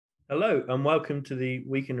Hello and welcome to the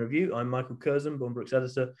Week in Review. I'm Michael Curzon, Bournbrook's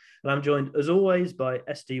editor, and I'm joined as always by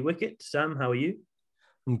SD Wickett. Sam, how are you?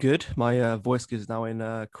 I'm good. My voice is now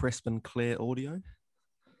in crisp and clear audio.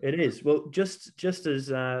 It is. Well, just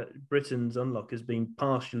as Britain's unlock has been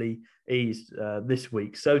partially eased this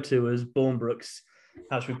week, so too has Bournbrook's,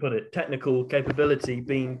 how should we put it, technical capability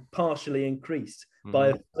being partially increased by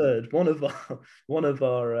a third. One of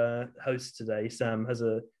our hosts today, Sam, has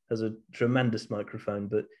a tremendous microphone,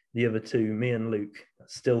 but the other two, me and Luke,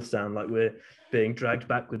 still sound like we're being dragged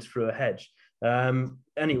backwards through a hedge.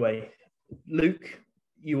 Anyway, Luke,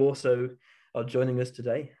 you also are joining us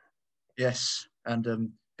today. Yes, and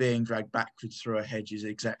being dragged backwards through a hedge is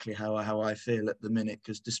exactly how I feel at the minute,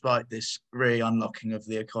 because despite this re-unlocking of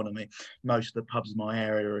the economy, most of the pubs in my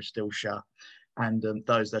area are still shut, and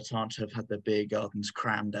those that aren't have had their beer gardens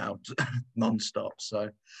crammed out non-stop. So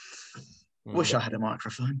wish I had a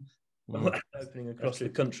microphone. Opening across the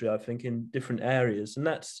country, I think, in different areas. And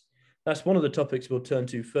that's one of the topics we'll turn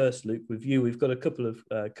to first, Luke, with you. We've got a couple of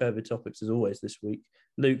COVID topics, as always, this week.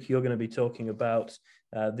 Luke, you're going to be talking about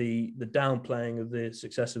the downplaying of the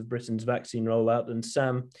success of Britain's vaccine rollout. And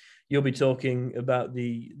Sam, you'll be talking about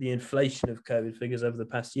the inflation of COVID figures over the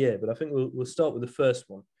past year. But I think we'll start with the first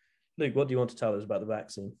one. Luke, what do you want to tell us about the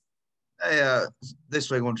vaccine?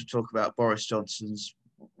 This week I want to talk about Boris Johnson's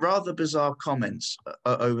rather bizarre comments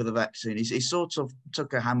over the vaccine. He sort of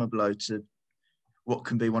took a hammer blow to what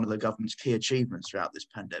can be one of the government's key achievements throughout this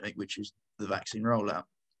pandemic, which is the vaccine rollout.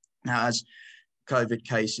 Now, as COVID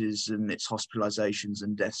cases and its hospitalizations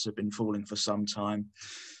and deaths have been falling for some time,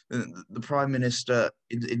 the Prime Minister,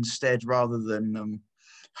 instead, rather than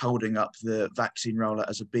holding up the vaccine rollout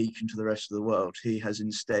as a beacon to the rest of the world, he has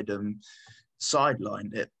instead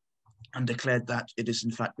sidelined it and declared that it is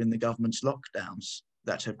in fact been the government's lockdowns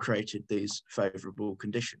that have created these favourable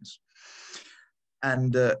conditions.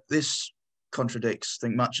 And this contradicts, I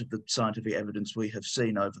think, much of the scientific evidence we have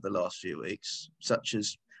seen over the last few weeks, such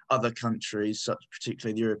as other countries, such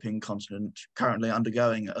particularly the European continent, currently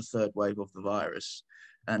undergoing a third wave of the virus.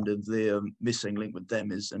 And the missing link with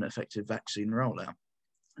them is an effective vaccine rollout,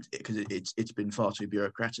 because it's been far too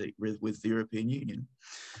bureaucratic with the European Union.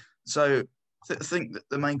 So I think that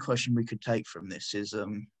the main question we could take from this is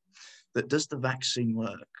that does the vaccine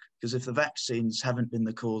work? Because if the vaccines haven't been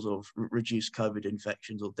the cause of reduced COVID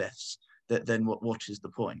infections or deaths, then what is the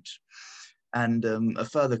point? And a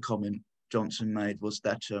further comment Johnson made was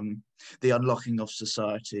that the unlocking of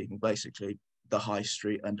society, well, basically the high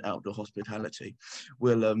street and outdoor hospitality,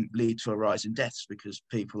 will lead to a rise in deaths because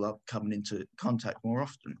people are coming into contact more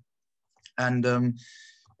often. And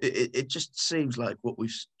it just seems like what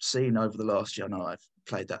we've seen over the last year. I know I've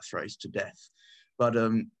played that phrase to death, but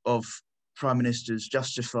of prime ministers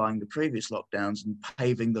justifying the previous lockdowns and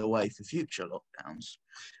paving the way for future lockdowns.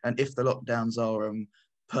 And if the lockdowns are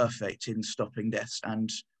perfect in stopping deaths,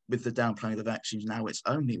 and with the downplaying of the vaccines now its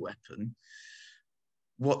only weapon,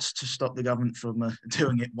 what's to stop the government from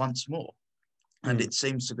doing it once more? And it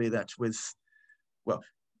seems to be that with,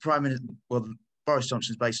 Boris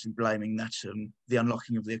Johnson's basically blaming that the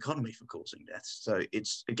unlocking of the economy for causing deaths. So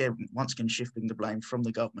it's, once again, shifting the blame from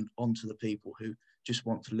the government onto the people who just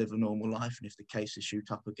want to live a normal life. And if the cases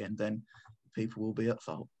shoot up again, then people will be at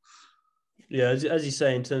fault. Yeah, as you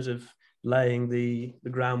say, in terms of laying the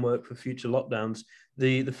groundwork for future lockdowns,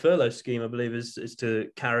 the furlough scheme, I believe, is to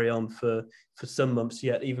carry on for some months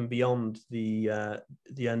yet, even beyond the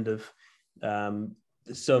end of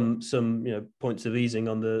some points of easing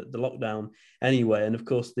on the lockdown anyway. And of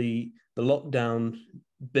course, the lockdown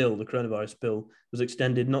bill, the coronavirus bill, was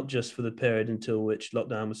extended not just for the period until which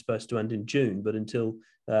lockdown was supposed to end in June, but until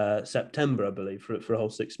September, I believe, for a whole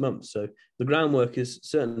 6 months. So the groundwork is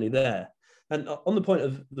certainly there. And on the point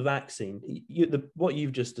of the vaccine, what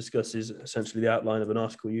you've just discussed is essentially the outline of an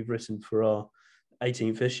article you've written for our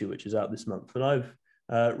 18th issue, which is out this month. And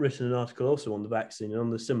I've written an article also on the vaccine and on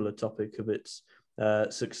the similar topic of its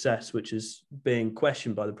success, which is being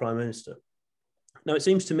questioned by the Prime Minister. Now, it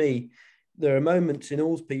seems to me there are moments in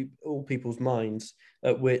all people's minds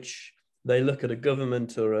at which they look at a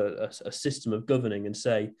government or a system of governing and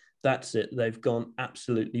say, that's it, they've gone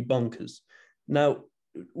absolutely bonkers. Now,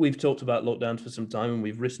 we've talked about lockdowns for some time, and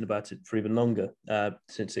we've written about it for even longer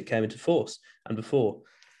since it came into force and before.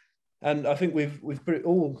 And I think we've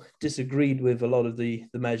all disagreed with a lot of the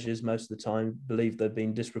measures most of the time, believe they've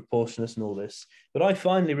been disproportionate and all this. But I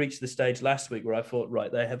finally reached the stage last week where I thought,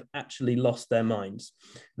 right, they have actually lost their minds.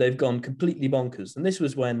 They've gone completely bonkers. And this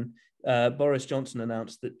was when Boris Johnson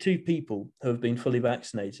announced that 2 people who have been fully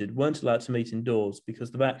vaccinated weren't allowed to meet indoors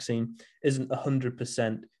because the vaccine isn't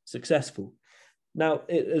 100% successful. Now,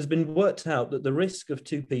 it has been worked out that the risk of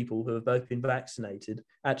two people who have both been vaccinated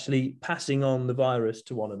actually passing on the virus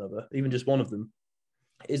to one another, even just one of them,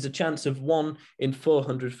 is a chance of 1 in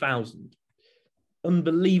 400,000.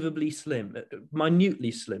 Unbelievably slim,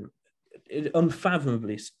 minutely slim,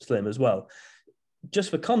 unfathomably slim as well.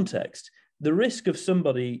 Just for context, the risk of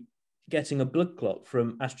somebody getting a blood clot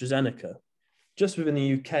from AstraZeneca, just within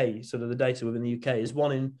the UK, sort of the data within the UK, is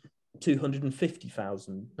 1 in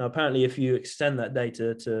 250,000. Now, apparently, if you extend that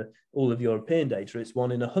data to all of European data, it's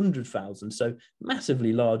 1 in 100,000. So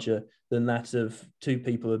massively larger than that of two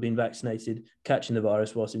people who have been vaccinated catching the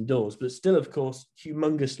virus whilst indoors, but still, of course,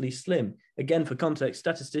 humongously slim. Again, for context,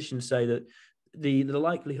 statisticians say that the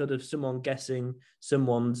likelihood of someone guessing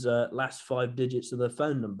someone's last 5 digits of their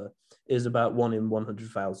phone number is about 1 in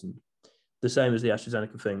 100,000. The same as the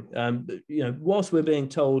AstraZeneca thing. Whilst we're being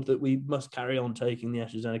told that we must carry on taking the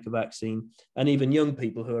AstraZeneca vaccine, and even young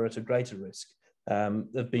people who are at a greater risk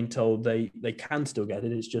have been told they can still get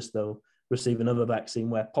it. It's just they'll receive another vaccine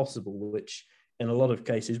where possible, which in a lot of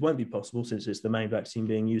cases won't be possible since it's the main vaccine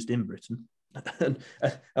being used in Britain. And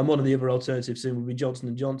one of the other alternatives soon will be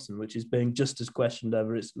Johnson & Johnson, which is being just as questioned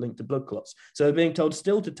over its link to blood clots. So we're being told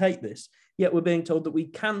still to take this, yet we're being told that we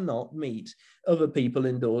cannot meet other people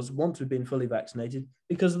indoors once we've been fully vaccinated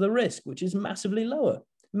because of the risk, which is massively lower.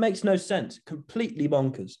 It makes no sense, completely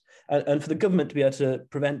bonkers. And for the government to be able to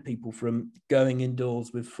prevent people from going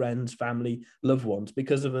indoors with friends, family, loved ones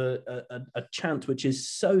because of a chance which is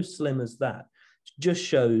so slim as that, just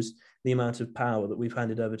shows the amount of power that we've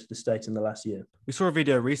handed over to the state in the last year. We saw a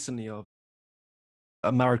video recently of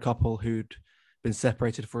a married couple who'd been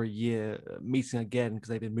separated for a year, meeting again because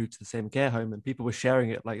they've been moved to the same care home, and people were sharing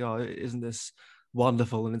it like, "Oh, isn't this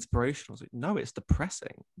wonderful and inspirational?" I was like, "No, it's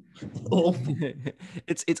depressing.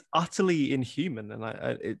 It's utterly inhuman."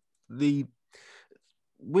 And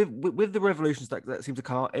with the revolutions that seem to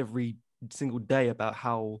come out every single day about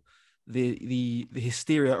how the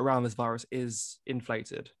hysteria around this virus is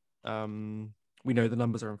inflated. We know the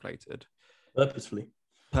numbers are inflated purposefully.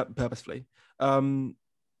 The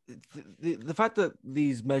fact that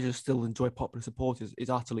these measures still enjoy popular support is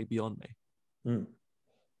utterly beyond me.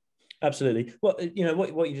 Absolutely. Well,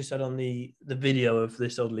 what you just said on the video of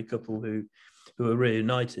this elderly couple who are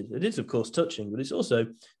reunited, it is of course touching, but it's also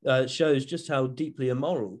shows just how deeply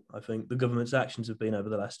immoral I think the government's actions have been over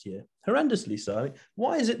the last year. Horrendously so. I mean,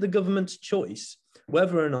 why is it the government's choice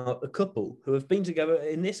whether or not a couple who have been together,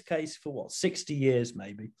 in this case for 60 years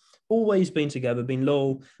maybe, always been together, been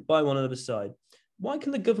loyal by one another's side, why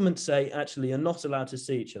can the government say actually you're not allowed to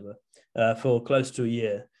see each other for close to a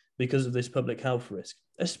year because of this public health risk?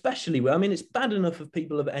 Especially, I mean, it's bad enough of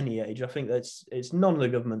people of any age. I think it's none of the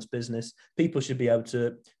government's business. People should be able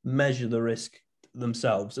to measure the risk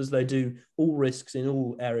themselves, as they do all risks in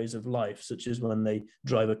all areas of life, such as when they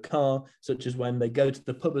drive a car, such as when they go to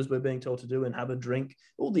the pub, as we're being told to do, and have a drink.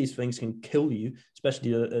 All these things can kill you,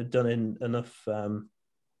 especially done in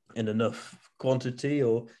enough quantity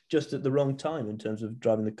or just at the wrong time in terms of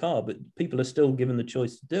driving the car. But people are still given the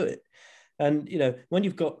choice to do it. And, when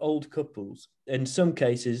you've got old couples, in some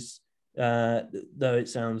cases, though it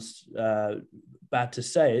sounds bad to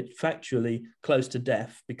say it, factually close to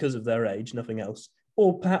death because of their age, nothing else,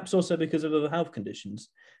 or perhaps also because of other health conditions,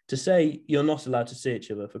 to say you're not allowed to see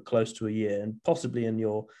each other for close to a year and possibly in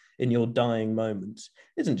your dying moments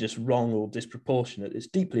isn't just wrong or disproportionate. It's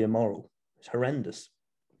deeply immoral. It's horrendous.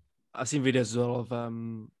 I've seen videos as well of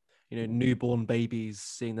newborn babies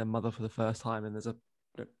seeing their mother for the first time, and there's a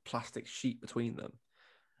plastic sheet between them.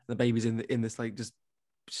 The baby's in this like just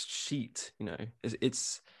sheet.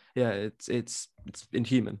 It's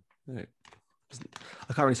inhuman. I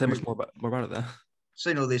can't really say much more about it there.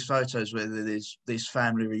 Seen all these photos where there's these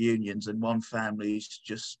family reunions, and one family's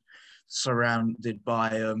just surrounded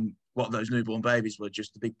by what those newborn babies were,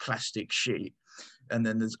 just a big plastic sheet, and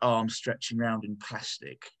then there's arms stretching around in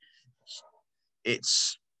plastic.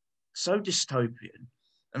 It's so dystopian.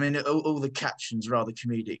 I mean, all the captions rather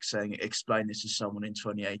comedic, saying "explain this to someone in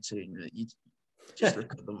 2018." You just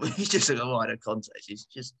look at the wider context. It's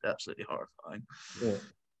just absolutely horrifying. Yeah.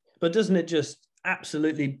 But doesn't it just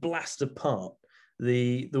absolutely blast apart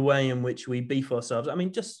the way in which we beef ourselves? I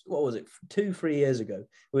mean, just what was it, 2-3 years ago,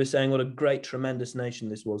 we were saying what a great, tremendous nation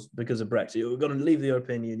this was because of Brexit. We're going to leave the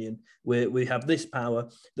European Union. We have this power.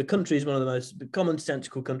 The country is one of the most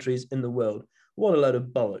commonsensical countries in the world. What a load of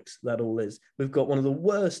bollocks that all is. We've got one of the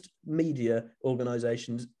worst media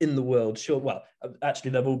organisations in the world. Sure, well,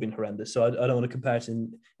 actually, they've all been horrendous, so I don't want to compare it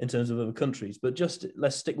in terms of other countries, but just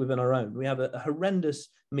let's stick within our own. We have a horrendous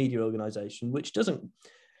media organisation which doesn't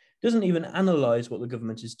even analyse what the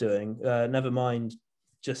government is doing, never mind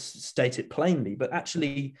just state it plainly, but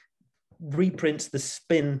actually reprints the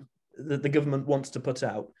spin that the government wants to put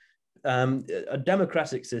out. A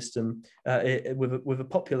democratic system with a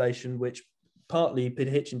population which partly Peter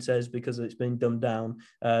Hitchens says because it's been dumbed down,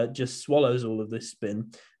 just swallows all of this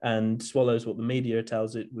spin and swallows what the media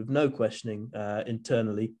tells it with no questioning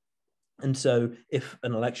internally. And so if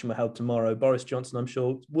an election were held tomorrow, Boris Johnson, I'm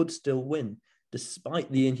sure, would still win,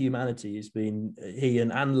 despite the inhumanity he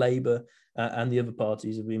and Labour and the other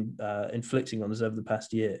parties have been inflicting on us over the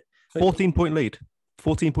past year. 14-point lead.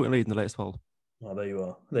 14-point lead in the latest poll. Oh, there you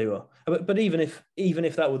are. There you are. But even if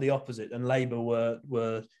that were the opposite and Labour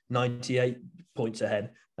were 98 points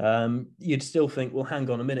ahead, you'd still think, well, hang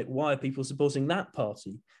on a minute, why are people supporting that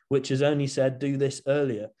party, which has only said do this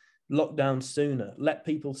earlier, lockdown sooner, let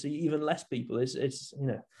people see even less people? It's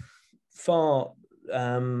far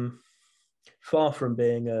from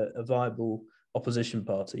being a viable opposition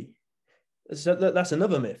party. So that's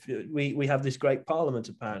another myth. We have this great parliament,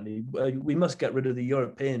 apparently. We must get rid of the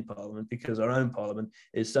European Parliament because our own parliament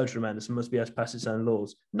is so tremendous and must be able to pass its own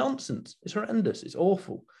laws. Nonsense. It's horrendous. It's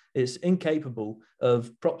awful. It's incapable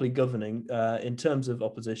of properly governing in terms of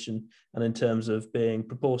opposition and in terms of being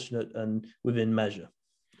proportionate and within measure.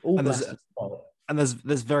 And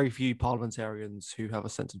there's very few parliamentarians who have a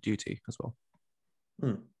sense of duty as well.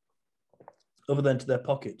 Other than to their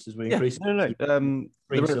pockets, as we increase. Matt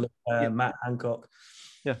Hancock.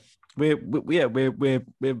 Yeah, we're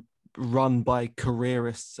run by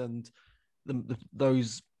careerists and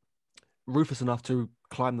those ruthless enough to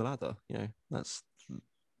climb the ladder.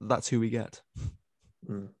 That's who we get.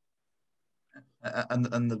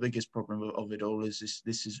 And the biggest problem of it all is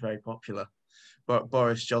this is very popular. But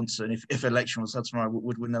Boris Johnson, if election was held tomorrow,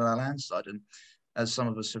 would win a landslide. And as some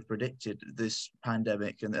of us have predicted, this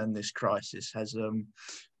pandemic and this crisis has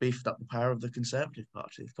beefed up the power of the Conservative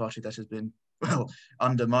Party, the party that has been,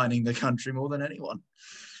 undermining the country more than anyone.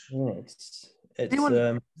 Yes.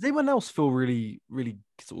 Does anyone else feel really, really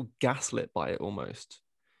sort of gaslit by it almost?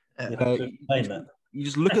 You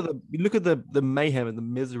just look at the mayhem and the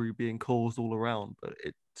misery being caused all around, but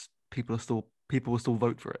people will still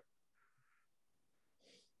vote for it.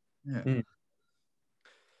 Yeah.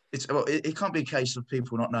 It can't be a case of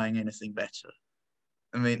people not knowing anything better.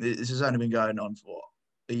 I mean, this has only been going on for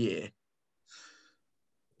a year.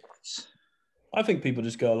 I think people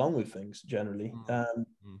just go along with things generally.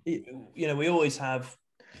 We always have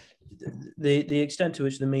the extent to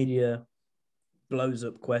which the media blows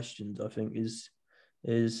up questions. I think is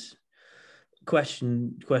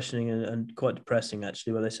questioning and quite depressing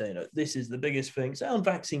actually. Where they say, this is the biggest thing. Say on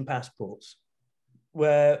vaccine passports,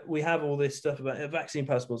 where we have all this stuff about vaccine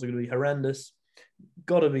passports are going to be horrendous,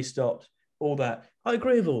 got to be stopped, all that. I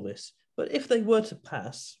agree with all this. But if they were to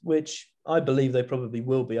pass, which I believe they probably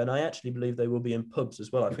will be, and I actually believe they will be in pubs as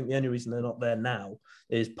well. I think the only reason they're not there now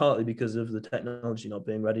is partly because of the technology not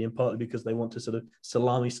being ready and partly because they want to sort of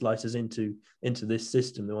salami slice us into this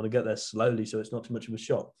system. They want to get there slowly so it's not too much of a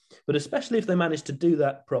shock. But especially if they manage to do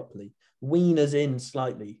that properly, wean us in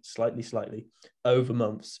slightly over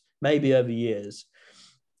months, maybe over years,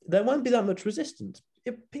 there won't be that much resistance.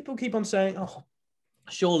 If people keep on saying,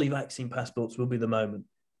 surely vaccine passports will be the moment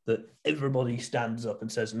that everybody stands up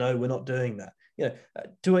and says, no, we're not doing that.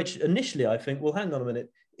 To which initially I think, well, hang on a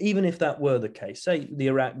minute, even if that were the case, say the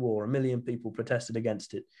Iraq war, 1 million people protested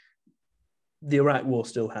against it. The Iraq war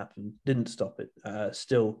still happened, didn't stop it,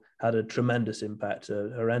 still had a tremendous impact,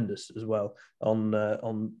 horrendous as well, on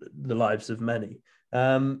the lives of many.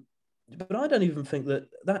 But I don't even think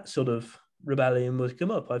that sort of rebellion would come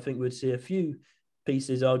up. I think we'd see a few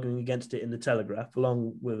pieces arguing against it in the Telegraph,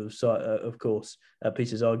 along with, of course,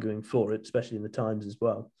 pieces arguing for it, especially in the Times as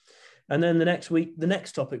well. And then the next week, the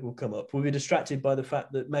next topic will come up. We'll be distracted by the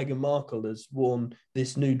fact that Meghan Markle has worn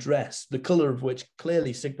this new dress, the colour of which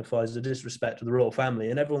clearly signifies the disrespect to the royal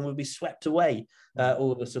family, and everyone will be swept away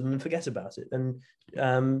all of a sudden and forget about it. And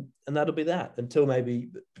that'll be that until maybe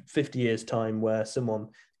 50 years' time, where someone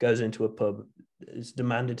goes into a pub, is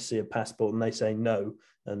demanded to see a passport, and they say no,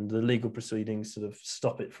 and the legal proceedings sort of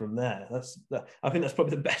stop it from there. I think that's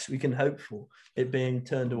probably the best we can hope for, it being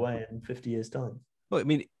turned away in 50 years' time. Well, I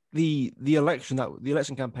mean, the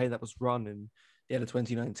election campaign that was run in the end of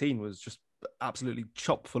 2019 was just absolutely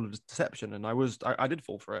chock full of deception, and I did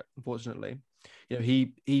fall for it, unfortunately.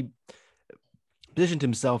 He positioned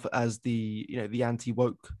himself as the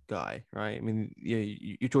anti-woke guy, right? I mean,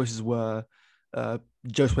 your choices were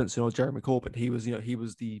Joe Swinson or Jeremy Corbyn. He was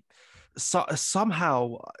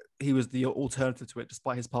somehow he was the alternative to it,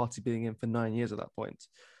 despite his party being in for 9 years at that point.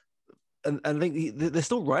 And I think they're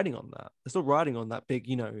still riding on that. They're still riding on that big,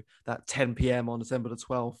 that 10 p.m. on December the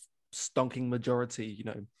 12th stonking majority,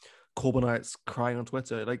 Corbynites crying on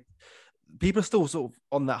Twitter. Like, people are still sort of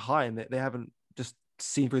on that high, and they haven't just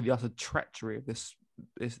seen through the utter treachery of this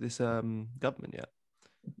government yet.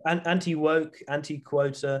 Anti-woke,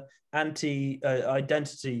 anti-quota,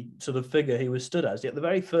 anti-identity sort of figure he was stood as. Yet the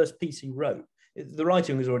very first piece he wrote, the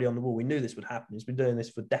writing was already on the wall. We knew this would happen. He's been doing this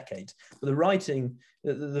for decades. But the writing,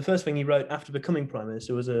 the first thing he wrote after becoming Prime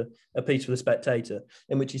Minister was a piece for The Spectator,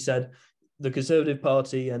 in which he said the Conservative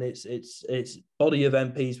Party and its body of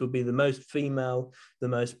MPs would be the most female, the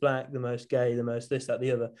most black, the most gay, the most this, that,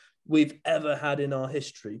 the other we've ever had in our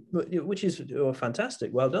history, which is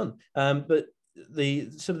fantastic. Well done. But the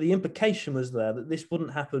sort of the implication was there that this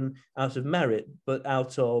wouldn't happen out of merit, but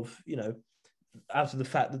out of the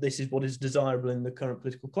fact that this is what is desirable in the current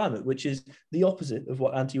political climate, which is the opposite of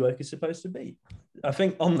what anti-woke is supposed to be. I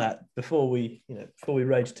think on that, before we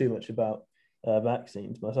rage too much about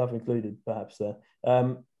vaccines, myself included, perhaps there,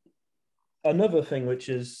 another thing which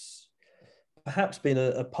has perhaps been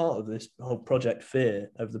a part of this whole Project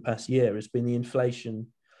Fear over the past year has been the inflation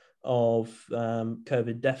of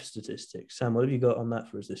COVID death statistics. Sam, what have you got on that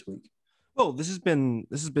for us this week? Well, this has been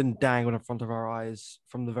dangled in front of our eyes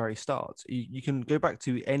from the very start. You can go back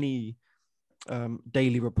to any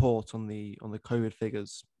daily report on the COVID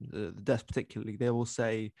figures, the deaths particularly. They will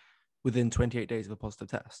say within 28 days of a positive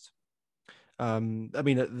test.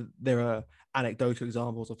 There are anecdotal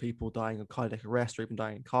examples of people dying of cardiac arrest or even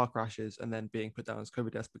dying in car crashes and then being put down as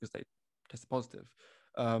COVID deaths because they tested positive.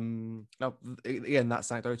 Now, again,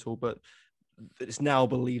 that's anecdotal, but it's now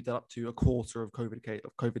believed that up to a quarter of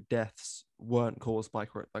COVID deaths weren't caused by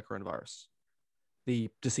coronavirus. The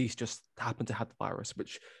deceased just happened to have the virus,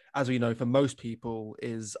 which, as we know, for most people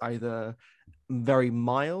is either very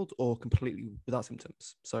mild or completely without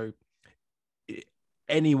symptoms. So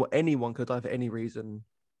anyone could die for any reason,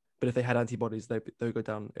 but if they had antibodies, they would go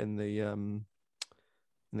down in the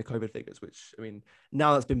COVID figures, which,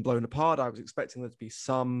 now that's been blown apart. I was expecting there to be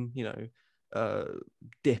some,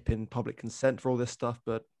 dip in public consent for all this stuff,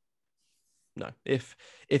 but no. If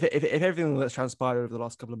everything that's transpired over the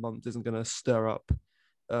last couple of months isn't going to stir up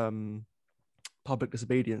public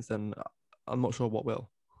disobedience, then I'm not sure what will.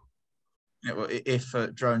 Yeah, well, if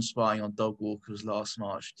drone spying on dog walkers last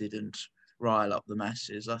March didn't rile up the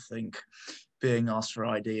masses, I think being asked for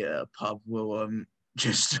ID at a pub will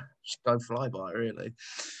just go flyby, really.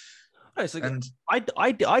 No, so and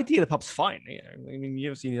ID at a pub's fine. You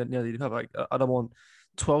haven't seen the ID pub. I don't want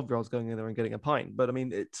 12-year-olds going in there and getting a pint, but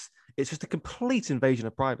it's just a complete invasion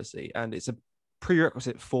of privacy, and it's a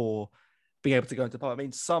prerequisite for being able to go into the pub.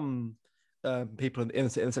 Some people in the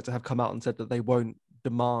sector have come out and said that they won't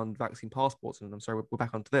demand vaccine passports, and I'm sorry, we're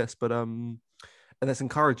back onto this, but and that's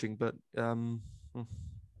encouraging, but yeah.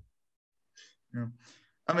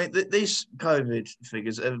 These COVID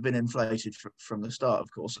figures have been inflated from the start, of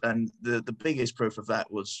course, and the biggest proof of that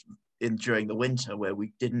was during the winter where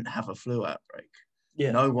we didn't have a flu outbreak.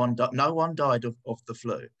 Yeah. No one died of the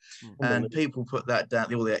flu, and people put that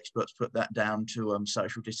down. All the experts put that down to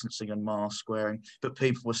social distancing and mask wearing, but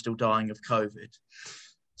people were still dying of COVID.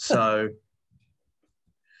 So,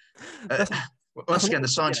 once again, the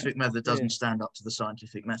scientific method doesn't stand up to the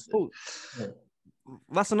scientific method. Oh. Yeah.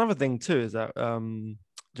 That's another thing too, is that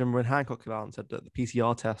remember when Hancock came out and said that the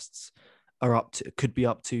PCR tests could be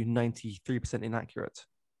up to 93% inaccurate.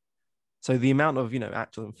 So the amount of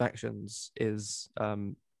actual infections is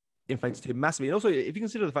inflated too massively. And also, if you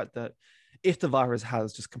consider the fact that if the virus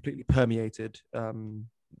has just completely permeated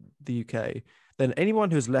the UK, then anyone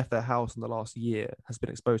who's left their house in the last year has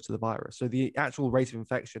been exposed to the virus. So the actual rate of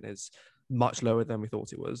infection is much lower than we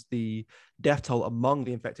thought it was. The death toll among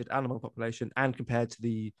the infected animal population and compared to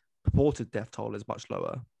the purported death toll is much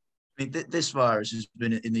lower. This virus has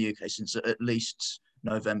been in the UK since at least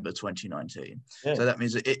November 2019. Yeah. So that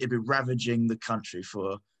means it'd be ravaging the country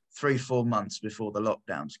for 3-4 months before the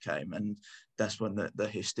lockdowns came, and that's when the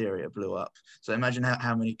hysteria blew up. So imagine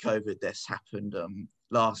how many COVID deaths happened in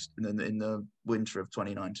the winter of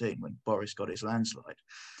 2019 when Boris got his landslide.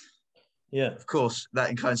 Yeah. Of course,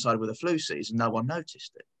 that coincided with the flu season. No one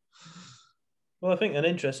noticed it. Well, I think an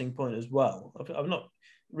interesting point as well. I've not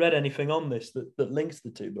read anything on this that links the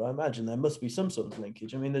two, but I imagine there must be some sort of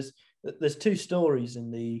linkage. There's two stories in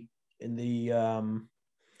the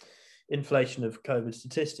inflation of COVID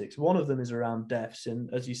statistics. One of them is around deaths, and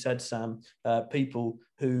as you said, Sam, people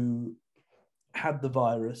who had the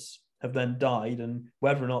virus have then died, and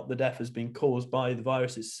whether or not the death has been caused by the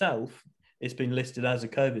virus itself, it's been listed as a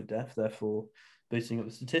COVID death. Therefore, boosting up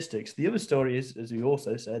the statistics. The other story is, as you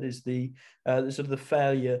also said, is the sort of the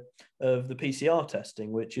failure of the PCR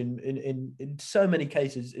testing, which in so many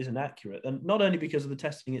cases is inaccurate, and not only because of the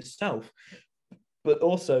testing itself, but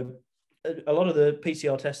also a lot of the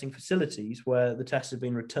PCR testing facilities where the tests have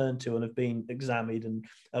been returned to and have been examined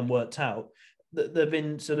and worked out, there have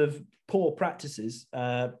been sort of poor practices,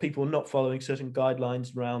 people not following certain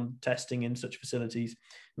guidelines around testing in such facilities,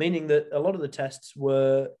 meaning that a lot of the tests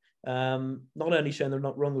were not only showing them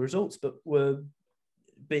not wrong the results, but were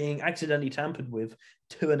being accidentally tampered with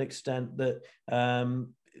to an extent that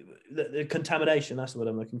the contamination, that's what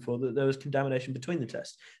I'm looking for, that there was contamination between the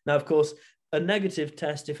tests. Now, of course, a negative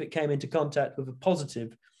test, if it came into contact with a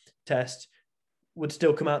positive test, would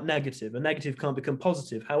still come out negative. A negative can't become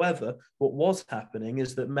positive. However, what was happening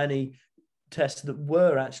is that many tests that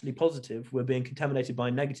were actually positive were being contaminated by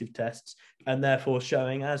negative tests and therefore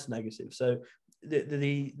showing as negative. So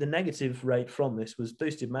the negative rate from this was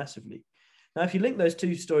boosted massively. Now, if you link those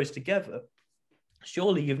two stories together,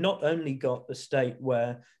 surely you've not only got a state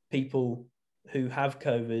where people who have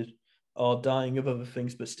COVID are dying of other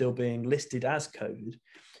things but still being listed as COVID,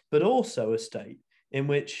 but also a state in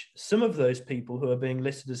which some of those people who are being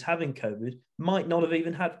listed as having COVID might not have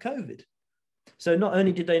even had COVID. So not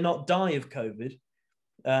only did they not die of COVID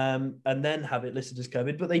and then have it listed as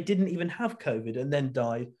COVID, but they didn't even have COVID and then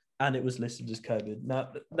died and it was listed as COVID. Now,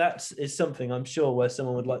 that is something I'm sure where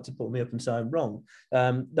someone would like to put me up and say I'm wrong.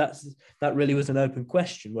 That really was an open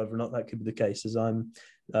question, whether or not that could be the case, as I'm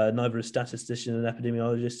neither a statistician, an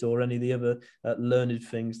epidemiologist, or any of the other learned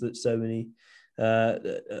things that so many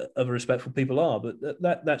other respectful people are. But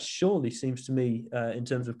that surely seems to me, in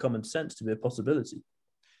terms of common sense, to be a possibility.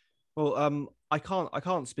 Well, I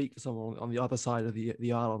can't speak for someone on the other side of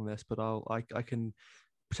the aisle on this, but I can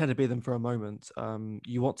pretend to be them for a moment.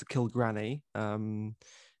 You want to kill Granny?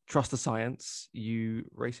 Trust the science, you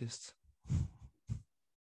racist.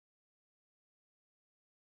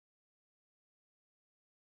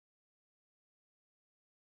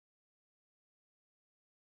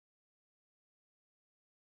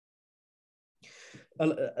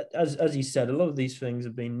 As you said, a lot of these things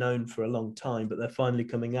have been known for a long time, but they're finally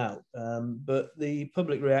coming out. But the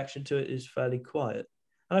public reaction to it is fairly quiet.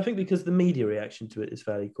 And I think because the media reaction to it is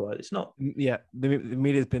fairly quiet. It's not. Yeah, the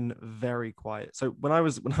media's been very quiet. So when I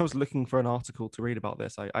was looking for an article to read about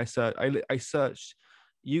this, I searched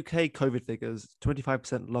UK COVID figures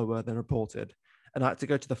 25% lower than reported, and I had to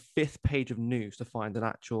go to the 5th page of news to find an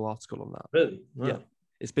actual article on that. Really? Wow. Yeah,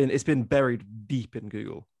 it's been buried deep in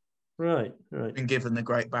Google. Right. Been given the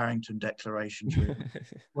Great Barrington Declaration.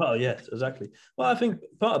 Well, yes, exactly. Well, I think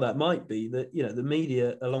part of that might be that, the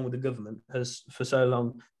media, along with the government, has for so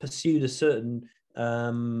long pursued a certain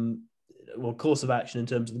course of action in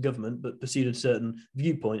terms of the government, but pursued a certain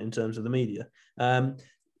viewpoint in terms of the media.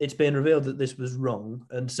 It's been revealed that this was wrong,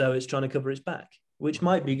 and so it's trying to cover its back, which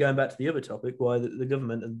might be going back to the other topic, why the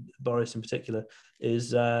government, and Boris in particular,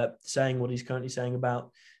 is saying what he's currently saying about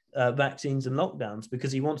vaccines and lockdowns,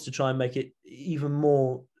 because he wants to try and make it even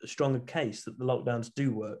more stronger case that the lockdowns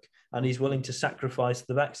do work, and he's willing to sacrifice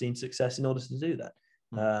the vaccine success in order to do that.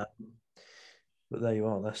 But there you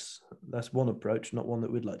are. That's one approach, not one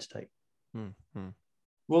that we'd like to take.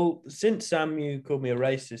 Well, since Sam, you called me a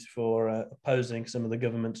racist for opposing some of the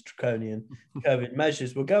government's draconian COVID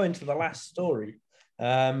measures, we'll go into the last story,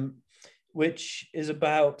 which is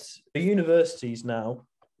about the universities now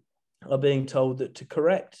are being told that to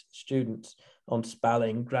correct students on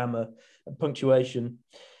spelling, grammar, and punctuation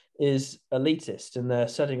is elitist, and they're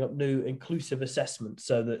setting up new inclusive assessments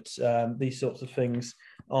so that these sorts of things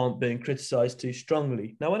aren't being criticised too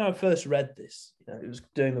strongly. Now, when I first read this, it was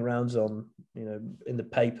doing the rounds on, in the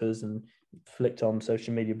papers, and flicked on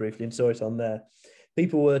social media briefly and saw it on there.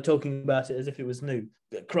 People were talking about it as if it was new.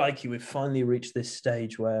 But crikey, we've finally reached this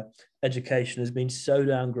stage where education has been so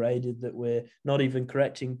downgraded that we're not even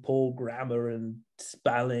correcting poor grammar and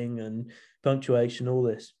spelling and punctuation, all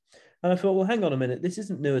this. And I thought, well, hang on a minute, this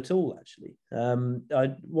isn't new at all, actually.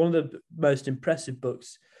 One of the most impressive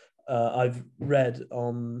books I've read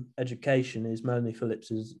on education is Melanie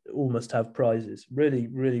Phillips's All Must Have Prizes. Really,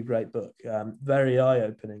 really great book. Very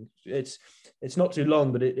eye-opening. It's not too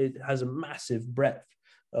long, but it has a massive breadth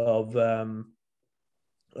of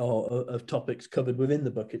topics covered within the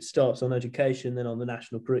book. It starts on education, then on the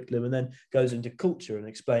national curriculum, and then goes into culture and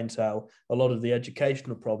explains how a lot of the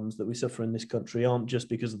educational problems that we suffer in this country aren't just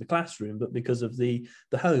because of the classroom, but because of the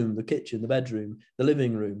home, the kitchen, the bedroom, the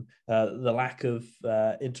living room, the lack of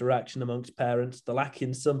interaction amongst parents, the lack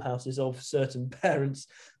in some houses of certain parents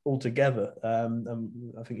altogether.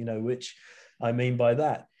 I think you know which I mean by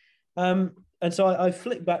that. And so I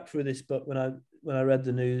flicked back through this book when I when I read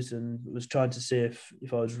the news and was trying to see if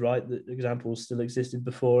I was right that examples still existed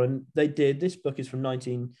before, and they did. This book is from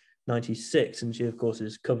 1996, and she, of course,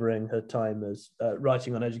 is covering her time as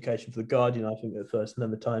writing on education for the Guardian, I think, at first, and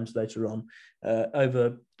then the Times later on,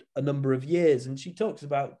 over a number of years. And she talks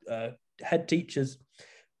about head teachers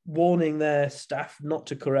warning their staff not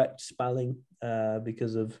to correct spelling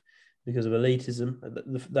because of elitism.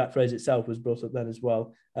 That phrase itself was brought up then as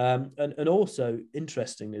well. And also,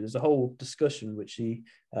 interestingly, there's a whole discussion which she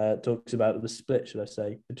talks about, the split, should I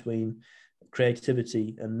say, between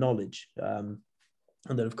creativity and knowledge. And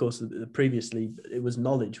then, of course, previously it was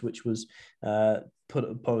knowledge which was put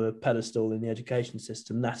upon a pedestal in the education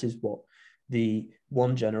system. That is what the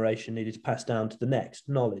one generation needed to pass down to the next,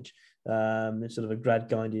 knowledge. It's sort of a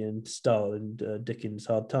Gradgrindian style in Dickens'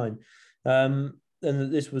 Hard Time. And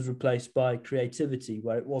this was replaced by creativity,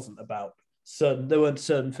 where it wasn't about there weren't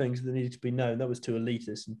certain things that needed to be known. That was too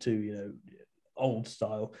elitist and too, old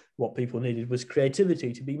style. What people needed was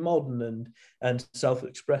creativity, to be modern and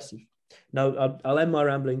self-expressive. Now, I'll end my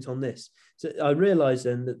ramblings on this. So I realised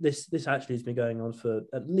then that this actually has been going on for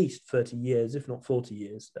at least 30 years, if not 40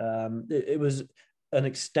 years. It was an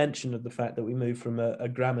extension of the fact that we moved from a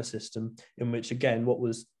grammar system in which, again, what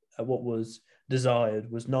was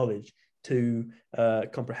desired was knowledge, to a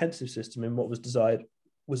comprehensive system in what was desired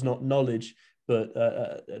was not knowledge, but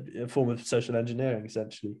a form of social engineering,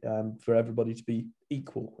 essentially, for everybody to be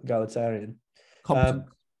equal, egalitarian.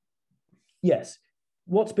 Yes.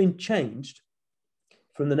 What's been changed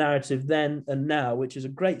from the narrative then and now, which is a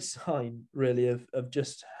great sign, really, of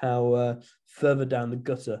just how further down the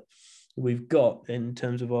gutter we've got in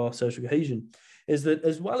terms of our social cohesion, is that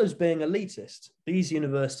as well as being elitist, these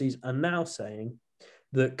universities are now saying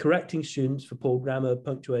that correcting students for poor grammar,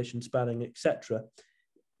 punctuation, spelling, etc.,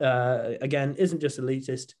 again, isn't just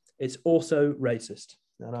elitist, it's also racist.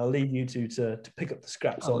 And I'll leave you to pick up the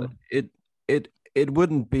scraps on it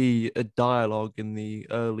wouldn't be a dialogue in the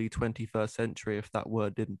early 21st century if that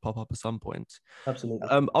word didn't pop up at some point. Absolutely.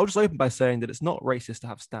 I'll just open by saying that it's not racist to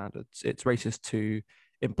have standards. It's racist to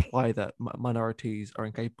imply that minorities are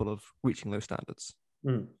incapable of reaching those standards.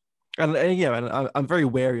 Mm. And I'm very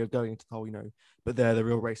wary of going into the whole, but they're the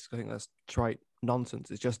real racists. I think that's trite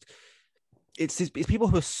nonsense. It's people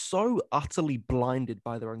who are so utterly blinded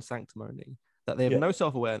by their own sanctimony that they have no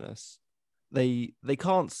self-awareness. They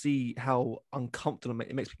can't see how uncomfortable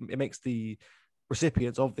it makes the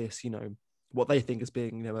recipients of this, what they think is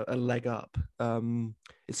being, a leg up.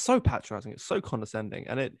 It's so patronizing, it's so condescending,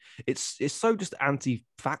 and it's so just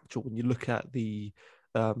anti-factual when you look at the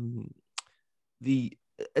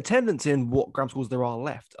attendance in what grammar schools there are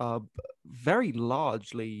left are very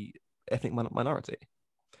largely ethnic minority,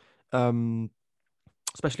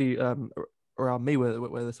 especially around me where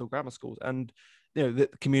there's still grammar schools. And the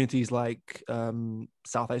communities like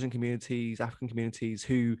South Asian communities, African communities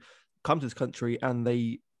who come to this country and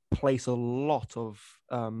they place a lot of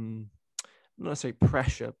not necessarily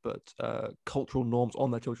pressure, but cultural norms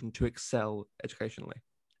on their children to excel educationally,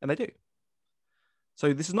 and they do.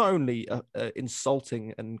 So this is not only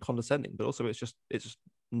insulting and condescending, but also it's just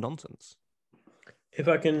nonsense. If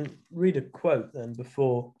I can read a quote then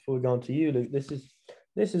before we go on to you, Luke,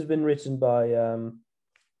 this has been written by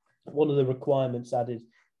one of the requirements added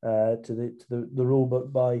to the rule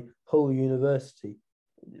book by Hull University.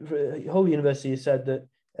 Hull University has said that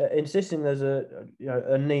insisting there's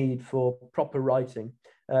a need for proper writing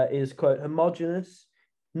is, quote, homogeneous,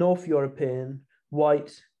 North European,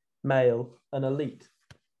 white, male, and elite.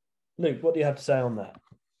 Luke, what do you have to say on that?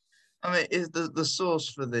 I mean, is the source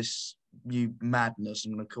for this new madness,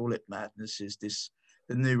 I'm going to call it madness, is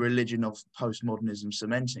the new religion of postmodernism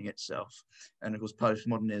cementing itself. And of course,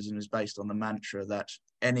 postmodernism is based on the mantra that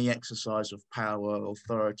any exercise of power,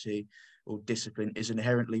 authority, or discipline is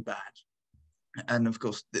inherently bad. And of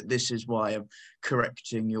course, this is why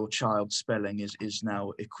correcting your child's spelling is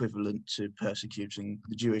now equivalent to persecuting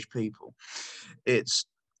the Jewish people. It's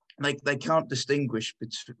they can't distinguish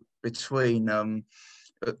between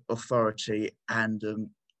authority and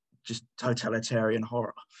just totalitarian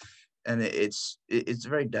horror, and it's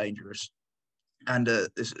very dangerous. And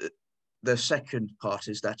the second part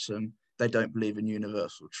is that they don't believe in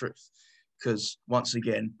universal truth, because once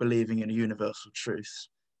again, believing in a universal truth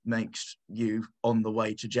makes you on the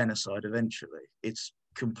way to genocide eventually. It's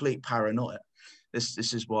complete paranoia.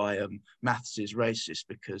 This is why maths is racist,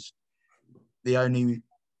 because the only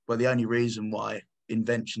reason why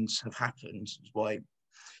inventions have happened, why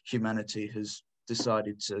humanity has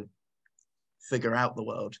decided to figure out the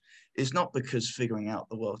world, is not because figuring out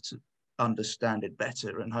the world to understand it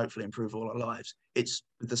better and hopefully improve all our lives. It's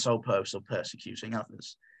with the sole purpose of persecuting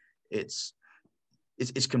others. It's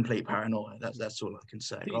it's complete paranoia. That's all I can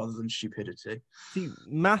say, rather than stupidity. See,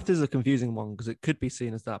 math is a confusing one because it could be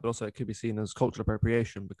seen as that, but also it could be seen as cultural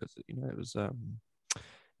appropriation because it was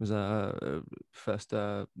first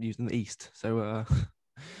used in the East. So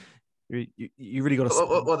you really got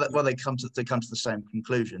to. Well, they come to the same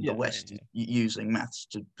conclusion. Yeah, the West is using maths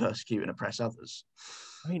to persecute and oppress others.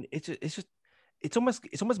 I mean, it's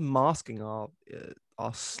almost masking our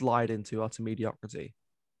slide into utter mediocrity.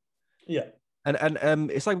 Yeah. And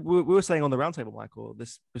it's like we were saying on the roundtable, Michael,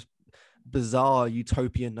 this bizarre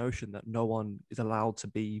utopian notion that no one is allowed to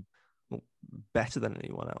be better than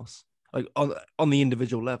anyone else, like on the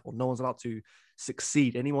individual level. No one's allowed to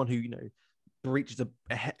succeed. Anyone who breaches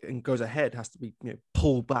ahead and goes ahead has to be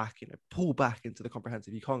pulled back into the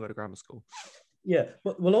comprehensive. You can't go to grammar school. Yeah.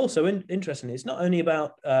 Well, also interestingly, it's not only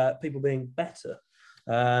about people being better,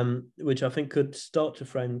 which I think could start to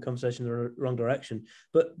frame the conversation in the wrong direction,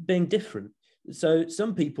 but being different. So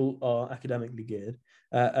some people are academically geared,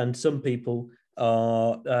 and some people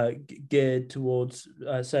are geared towards,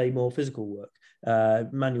 say, more physical work,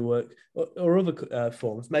 manual work, or other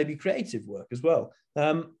forms, maybe creative work as well.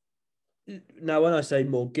 Now, when I say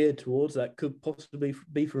more geared towards, that could possibly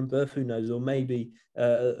be from birth, who knows, or maybe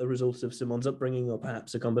a result of someone's upbringing, or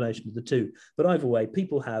perhaps a combination of the two. But either way,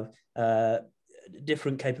 people have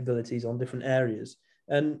different capabilities on different areas.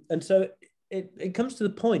 And so it comes to the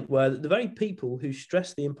point where the very people who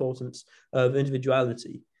stress the importance of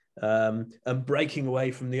individuality and breaking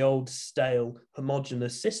away from the old stale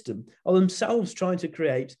homogenous system are themselves trying to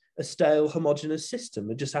create a stale homogenous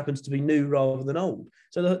system. It just happens to be new rather than old.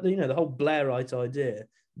 So the whole Blairite idea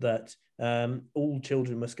that all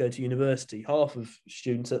children must go to university, half of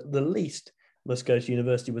students at the least must go to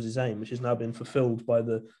university was his aim, which has now been fulfilled by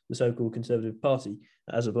the so-called Conservative Party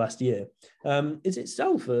as of last year, is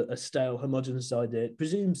itself a stale, homogenous idea. It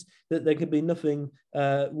presumes that there could be nothing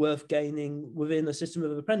worth gaining within a system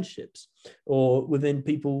of apprenticeships or within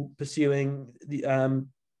people pursuing the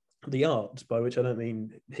arts, by which I don't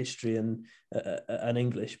mean history and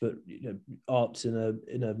English, but arts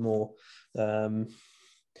in a more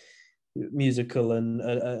musical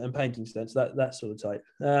and painting sense, that sort of type.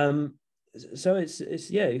 So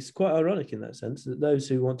it's quite ironic in that sense that those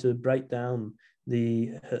who want to break down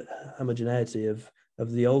the homogeneity of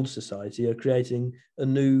the old society are creating a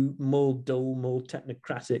new, more dull, more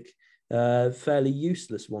technocratic, fairly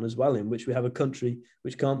useless one as well, in which we have a country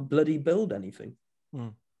which can't bloody build anything.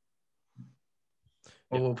 Well,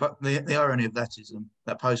 the irony of that is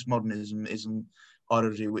that postmodernism is an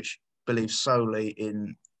ideology which believes solely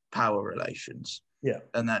in power relations. Yeah.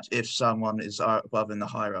 And that if someone is above in the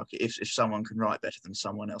hierarchy, if someone can write better than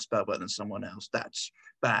someone else, spell better than someone else, that's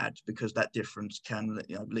bad because that difference can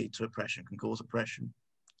lead to oppression, can cause oppression.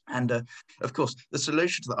 And of course, the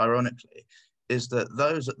solution to that, ironically, is that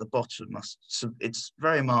those at the bottom it's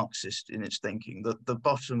very Marxist in its thinking, that the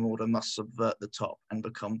bottom order must subvert the top and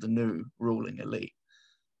become the new ruling elite.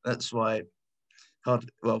 That's why, we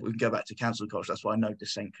can go back to cancel culture, that's why no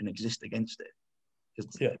dissent can exist against it.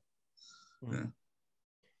 Yeah.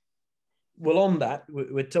 Well, on that,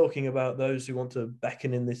 we're talking about those who want to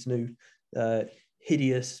beckon in this new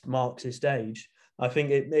hideous Marxist age. I think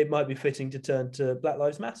it might be fitting to turn to Black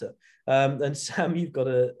Lives Matter. And Sam, you've got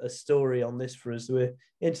a story on this for us. We're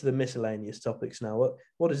into the miscellaneous topics now.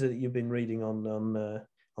 What is it that you've been reading on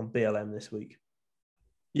BLM this week?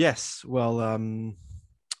 Yes, well,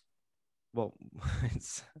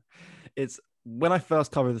 it's when I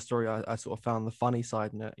first covered the story, I sort of found the funny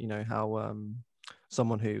side in it. How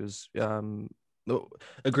someone who's a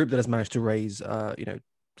group that has managed to raise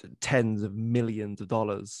tens of millions of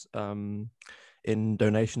dollars in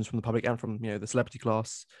donations from the public and from the celebrity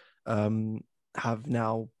class have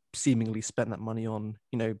now seemingly spent that money on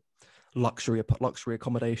luxury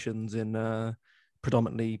accommodations in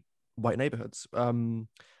predominantly white neighborhoods.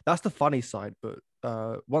 That's the funny side, but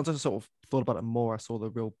once I sort of thought about it more, I saw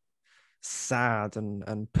the real sad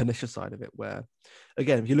and pernicious side of it, where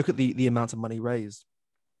again, if you look at the amount of money raised,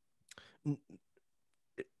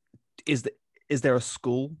 is there a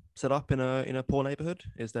school set up in a poor neighborhood?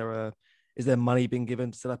 Is there money being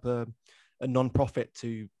given to set up a non-profit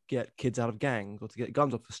to get kids out of gangs or to get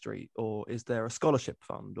guns off the street? Or is there a scholarship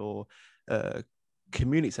fund or a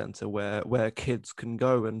community center where kids can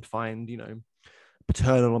go and find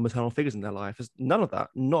paternal or maternal figures in their life? There's none of that.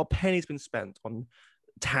 Not a penny's been spent on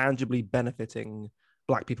tangibly benefiting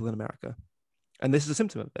Black people in America, and this is a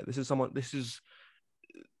symptom of it. This is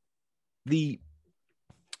the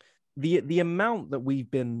amount that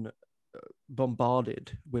we've been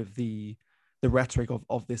bombarded with the rhetoric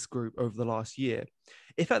of this group over the last year.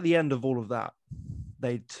 If at the end of all of that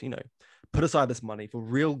they'd put aside this money for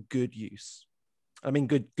real good use. I mean,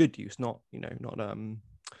 good use, not not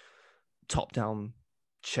top down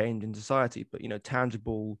change in society, but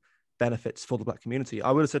tangible benefits for the Black community,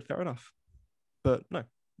 I would have said fair enough. But no,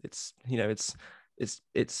 it's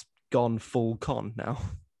gone full con now.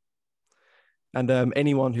 And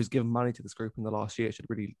anyone who's given money to this group in the last year should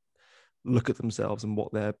really look at themselves and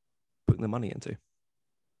what they're putting their money into.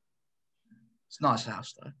 It's a nice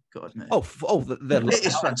house, though. Got to admit. It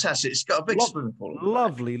is fantastic. It's got a big swimming pool.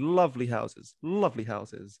 Lovely houses.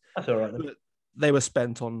 That's all right. But they were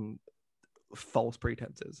spent on false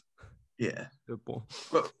pretenses. Yeah.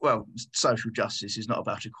 Well, social justice is not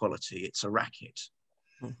about equality. It's a racket.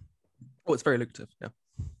 Oh, it's very lucrative. Yeah.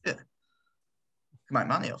 Yeah. You can make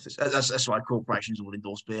money off this. That's why corporations all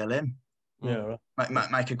endorse BLM. Yeah.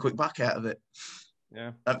 Right. Make a quick buck out of it.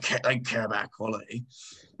 Yeah. They don't care about quality.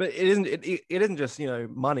 But it isn't just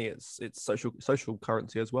money. It's social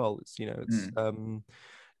currency as well. It's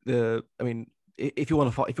if you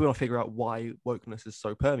want to figure out why wokeness is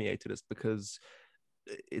so permeated, it's because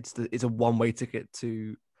it's a one-way ticket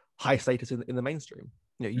to high status in the mainstream.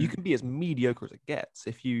 You can be as mediocre as it gets.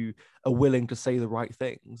 If you are willing to say the right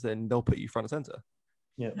things, then they'll put you front and center.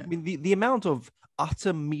 Yeah. I mean, the amount of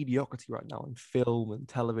utter mediocrity right now in film and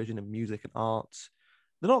television and music and art,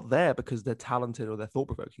 they're not there because they're talented or they're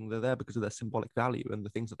thought-provoking. They're there because of their symbolic value and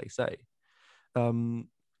the things that they say. And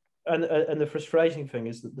the frustrating thing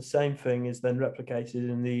is that the same thing is then replicated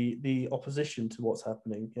in the opposition to what's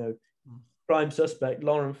happening. Prime suspect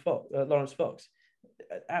Lawrence Fox,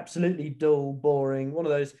 absolutely dull, boring. One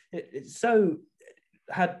of those. It's so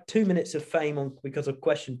had 2 minutes of fame because of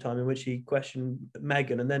Question Time, in which he questioned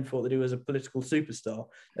Meghan and then thought that he was a political superstar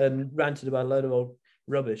and ranted about a load of old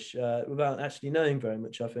rubbish without actually knowing very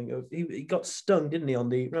much. I think he got stung, didn't he?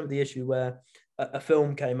 Remember the issue where a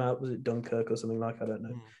film came out, was it Dunkirk or something like, I don't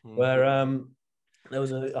know, where there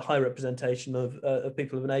was a high representation of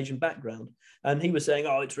people of an Asian background, and he was saying,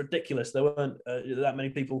 "Oh, it's ridiculous. There weren't that many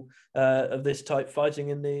people of this type fighting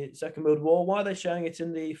in the Second World War. Why are they showing it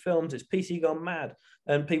in the films? It's PC gone mad."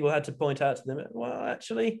 And people had to point out to them, "Well,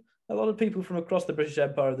 actually, a lot of people from across the British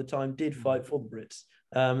Empire at the time did fight for the Brits,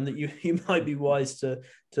 and that you might be wise to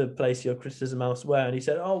place your criticism elsewhere." And he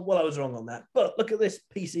said, "Oh, well, I was wrong on that, but look at this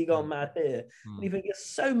PC gone mad here." And you think it's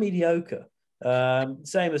so mediocre.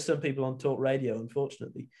 Same as some people on talk radio,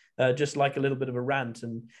 unfortunately, just like a little bit of a rant.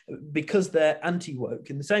 And because they're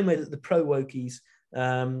anti-woke, in the same way that the pro-wokies,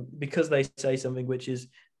 because they say something which is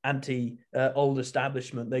anti-old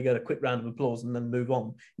establishment, they get a quick round of applause and then move on.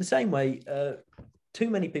 In the same way,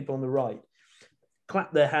 too many people on the right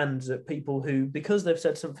clap their hands at people who, because they've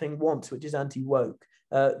said something once which is anti-woke,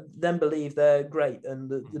 then believe they're great and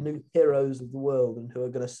the new heroes of the world and who are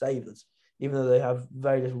going to save us, even though they have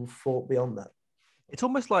very little thought beyond that. It's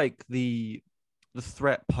almost like the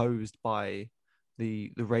threat posed by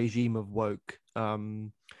the regime of woke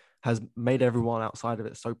has made everyone outside of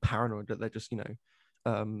it so paranoid that they're just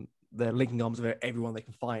they're linking arms with everyone they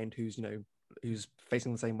can find who's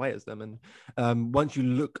facing the same way as them. And once you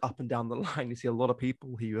look up and down the line, you see a lot of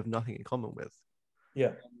people who you have nothing in common with.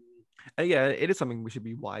 Yeah. And yeah, it is something we should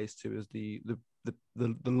be wise to, is the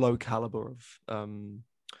low caliber of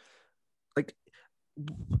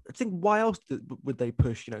I think why else would they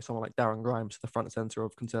push someone like Darren Grimes to the front and center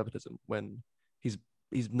of conservatism when he's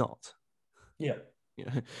not? Yeah.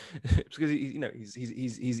 It's because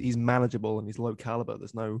he's manageable and he's low caliber.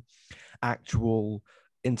 There's no actual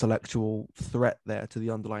intellectual threat there to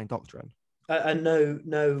the underlying doctrine, and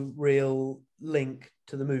no real link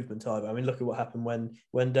to the movement either. I mean, look at what happened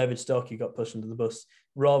when David Starkey got pushed into the bus.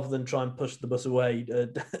 Rather than try and push the bus away,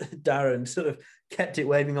 Darren sort of kept it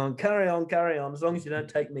waving on, carry on. As long as you don't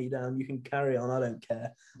take me down, you can carry on. I don't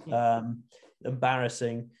care.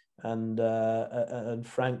 Embarrassing and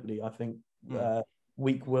frankly, I think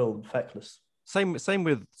weak-willed, feckless. Same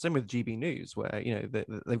with GB News, where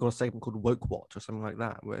they've got a segment called Woke Watch or something like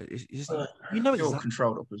that, where it's just exactly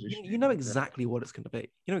controlled opposition. You know exactly what it's going to be.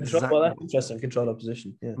 Well, that's interesting. Controlled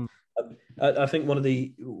opposition. Yeah, I think one of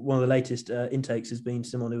the latest intakes has been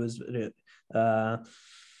someone who was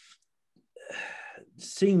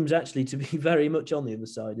seems actually to be very much on the other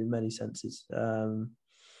side in many senses.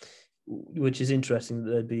 Which is interesting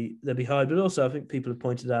that they'd be high, but also I think people have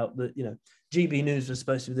pointed out that GB News was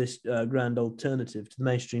supposed to be this grand alternative to the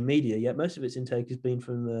mainstream media, yet most of its intake has been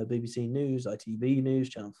from BBC News, ITV News,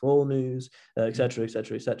 Channel 4 News, etc.,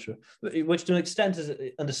 which to an extent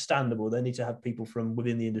is understandable. They need to have people from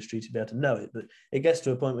within the industry to be able to know it, but it gets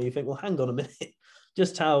to a point where you think, well, hang on a minute,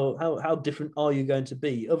 just how different are you going to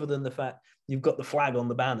be, other than the fact you've got the flag on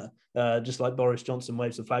the banner, just like Boris Johnson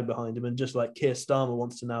waves the flag behind him, and just like Keir Starmer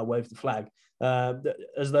wants to now wave the flag,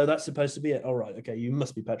 as though that's supposed to be it. All right, okay, you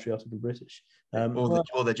must be patriotic and British.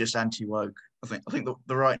 Or they're just anti-woke. I think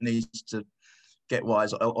the right needs to get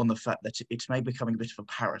wise on the fact that it's maybe becoming a bit of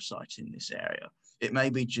a parasite in this area. It may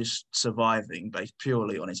be just surviving based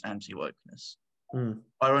purely on its anti-wokeness.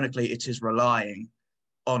 Ironically, it is relying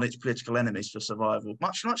on its political enemies for survival,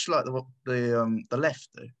 much like the left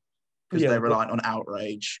do, because they're reliant on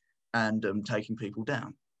outrage and taking people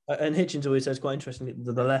down. And Hitchens always says, quite interestingly,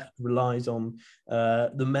 that the left relies on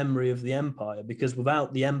the memory of the empire, because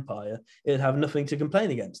without the empire, it'd have nothing to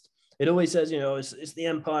complain against. It always says, it's the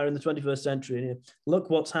empire in the 21st century. And look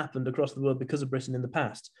what's happened across the world because of Britain in the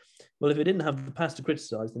past. Well, if it didn't have the past to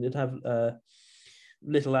criticise, then it'd have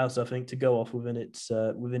little else, I think, to go off within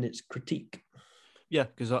its critique. Yeah,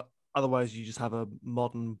 because otherwise you just have a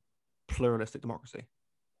modern pluralistic democracy.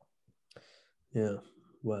 Yeah,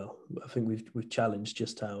 well, I think we've challenged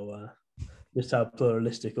just how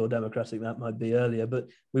pluralistic or democratic that might be earlier, but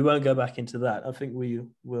we won't go back into that. I think we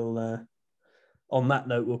will. On that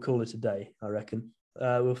note, we'll call it a day, I reckon.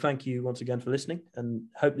 We'll thank you once again for listening, and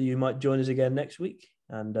hope that you might join us again next week.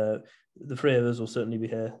 And the three of us will certainly be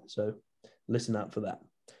here, so listen out for that.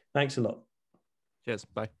 Thanks a lot. Cheers.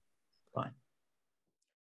 Bye. Bye.